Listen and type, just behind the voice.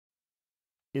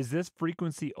Is this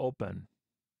frequency open?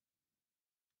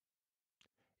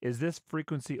 Is this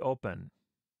frequency open?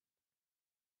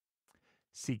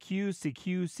 CQ,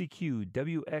 CQ, CQ,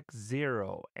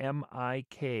 WX0,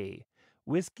 MIK,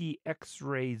 Whiskey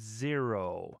X-Ray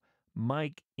 0,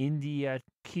 Mike India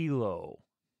Kilo.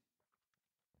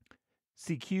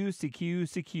 CQ, CQ,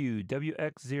 CQ,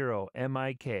 WX0,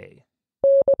 MIK.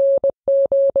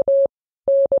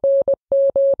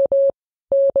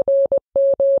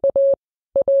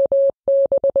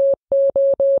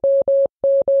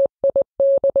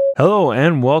 Hello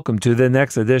and welcome to the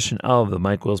next edition of the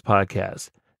Mike Wills Podcast.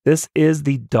 This is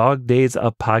the Dog Days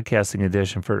of Podcasting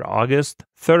edition for August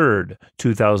 3rd,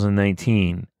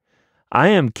 2019. I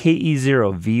am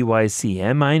KE0VYC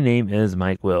and my name is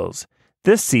Mike Wills.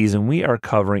 This season we are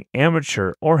covering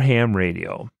amateur or ham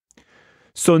radio.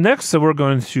 So next we're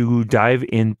going to dive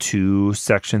into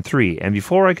section 3. And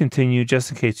before I continue,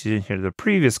 just in case you didn't hear the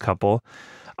previous couple,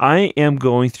 I am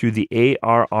going through the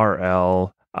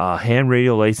ARRL Hand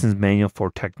Radio License Manual for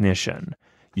Technician.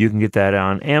 You can get that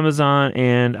on Amazon,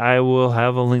 and I will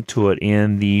have a link to it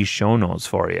in the show notes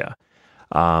for you.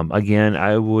 Again,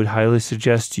 I would highly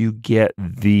suggest you get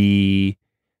the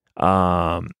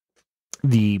paper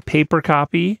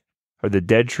copy or the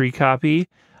dead tree copy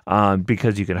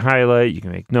because you can highlight, you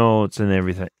can make notes, and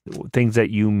everything, things that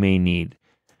you may need.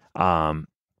 So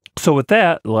with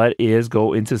that, let us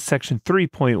go into section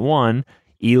 3.1,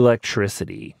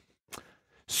 electricity.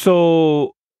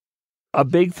 So a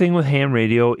big thing with ham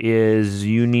radio is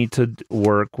you need to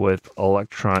work with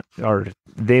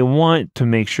they want to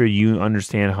make sure you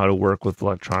understand how to work with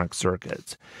electronic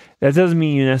circuits. That doesn't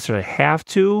mean you necessarily have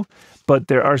to, but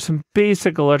there are some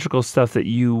basic electrical stuff that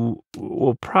you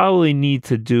will probably need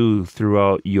to do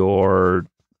throughout your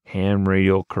ham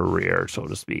radio career, so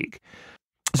to speak.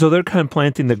 So they're kind of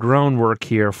planting the groundwork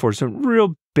here for some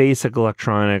real basic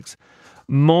electronics.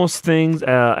 Most things,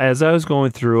 as I was going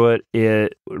through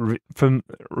it,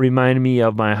 reminded me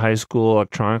of my high school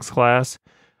electronics class.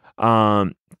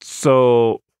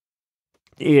 So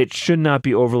it should not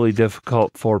be overly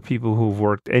difficult for people who've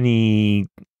worked any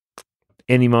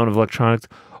amount of electronics,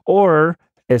 or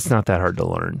it's not that hard to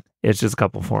learn. It's just a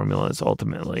couple formulas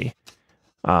ultimately,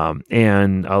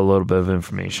 and a little bit of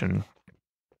information.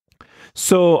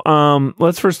 So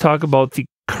let's first talk about the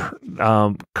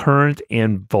current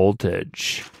and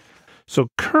voltage. So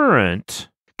current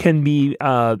can be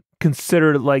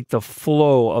considered like the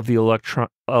flow of the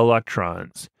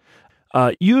electrons.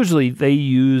 Usually they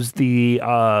use the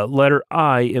letter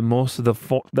I in most of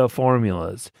the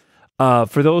formulas.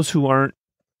 For those who aren't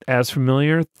as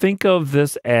familiar, think of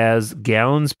this as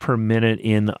gallons per minute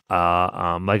in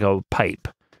like a pipe.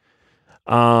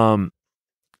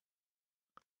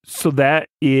 So that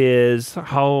is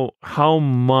how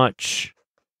much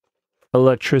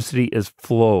electricity is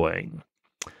flowing.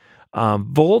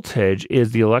 Voltage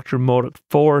is the electromotive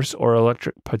force or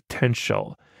electric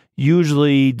potential,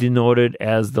 usually denoted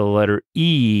as the letter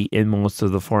E in most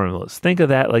of the formulas. Think of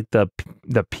that like the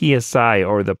PSI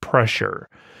or the pressure.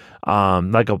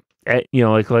 Like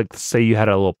say you had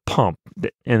a little pump,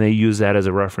 and they use that as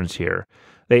a reference here.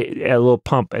 They add a little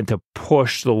pump, and to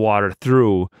push the water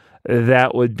through,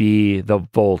 that would be the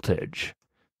voltage.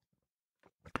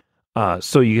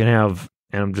 So you can have,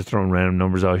 and I'm just throwing random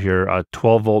numbers out here, a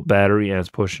 12-volt battery, and it's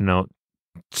pushing out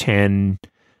 10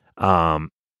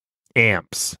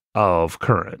 amps of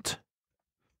current.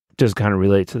 Just kind of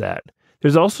relate to that.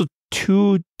 There's also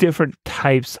two different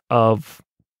types of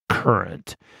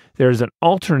current. There's an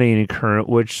alternating current,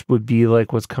 which would be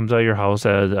like what comes out of your house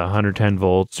at 110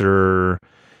 volts, or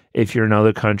if you're in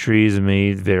other countries, it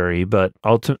may vary, but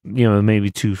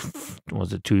maybe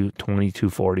 220,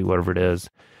 240, whatever it is.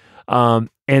 And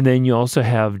then you also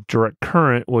have direct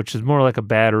current, which is more like a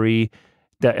battery.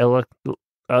 In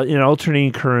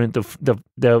alternating current,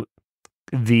 the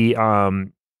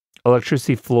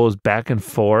electricity flows back and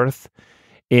forth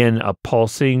in a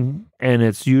pulsing, and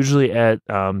it's usually at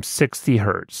 60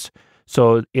 hertz.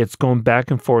 So it's going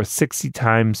back and forth 60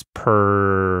 times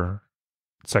per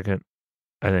second.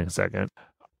 I think a second.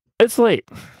 It's late.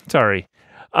 Sorry.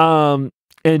 In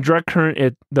direct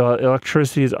current, the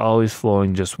electricity is always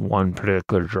flowing just one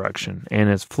particular direction, and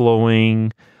it's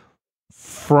flowing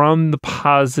from the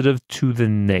positive to the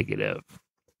negative.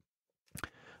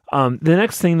 The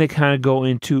next thing they kind of go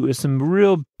into is some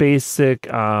real basic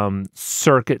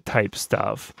circuit type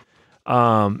stuff.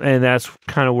 And that's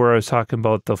kind of where I was talking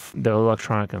about the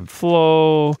electronic and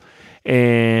flow,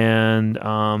 and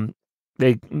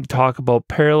they talk about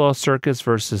parallel circuits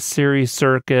versus series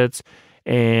circuits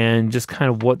and just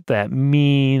kind of what that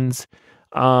means.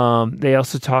 They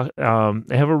also talk.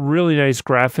 They have a really nice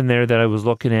graph in there that I was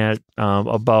looking at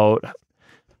about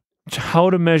how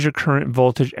to measure current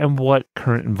voltage and what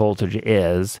current voltage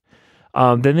is.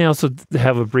 Then they also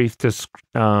have a brief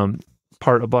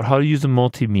part about how to use a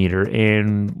multimeter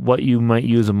and what you might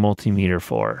use a multimeter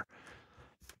for.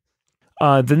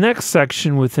 The next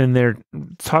section within there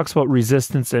talks about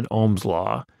resistance and Ohm's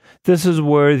law. This is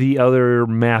where the other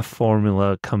math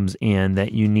formula comes in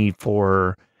that you need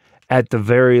for, at the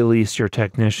very least, your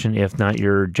technician, if not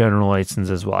your general license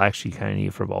as well. Actually, you kind of need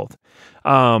it for both.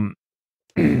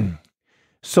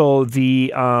 So they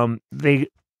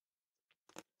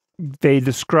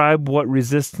describe what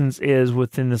resistance is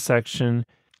within the section.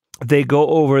 They go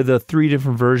over the 3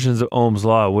 different versions of Ohm's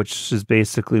law, which is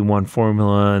basically one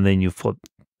formula, and then you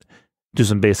do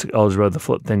some basic algebra to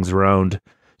flip things around.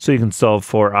 So you can solve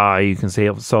for I, you can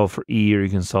solve for E, or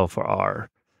you can solve for R.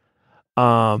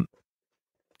 And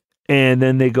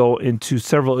then they go into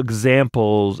several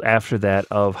examples after that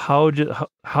of how to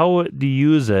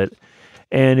use it.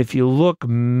 And if you look,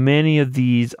 many of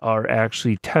these are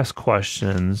actually test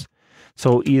questions.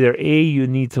 So either A, you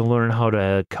need to learn how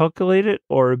to calculate it,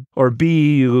 or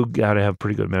B, you got to have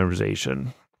pretty good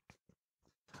memorization.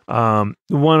 One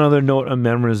other note on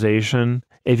memorization: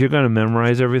 if you're going to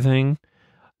memorize everything,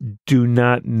 do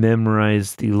not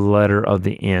memorize the letter of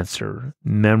the answer.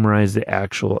 Memorize the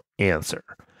actual answer,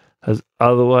 because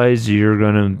otherwise you're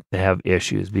going to have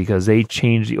issues because they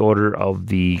change the order of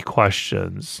the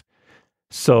questions.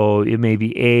 So it may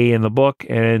be A in the book,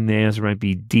 and the answer might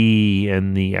be D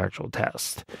in the actual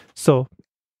test. So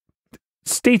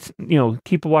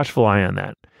keep a watchful eye on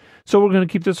that. So we're going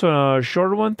to keep this a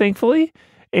shorter one, thankfully.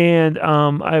 And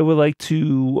I would like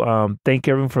to thank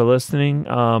everyone for listening.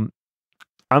 On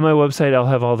my website, I'll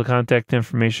have all the contact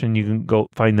information. You can go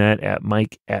find that at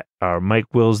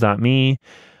mikewills.me.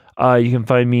 You can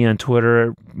find me on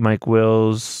Twitter, Mike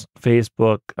Wills,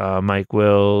 Facebook, Mike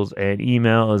Wills, and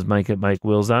email is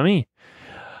mike@mikewills.me.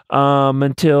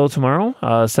 Until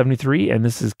tomorrow, 73, and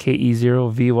this is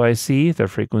KE0VYC. The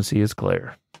frequency is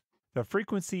clear. The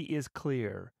frequency is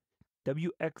clear.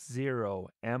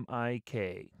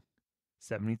 WX0MIK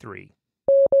 73.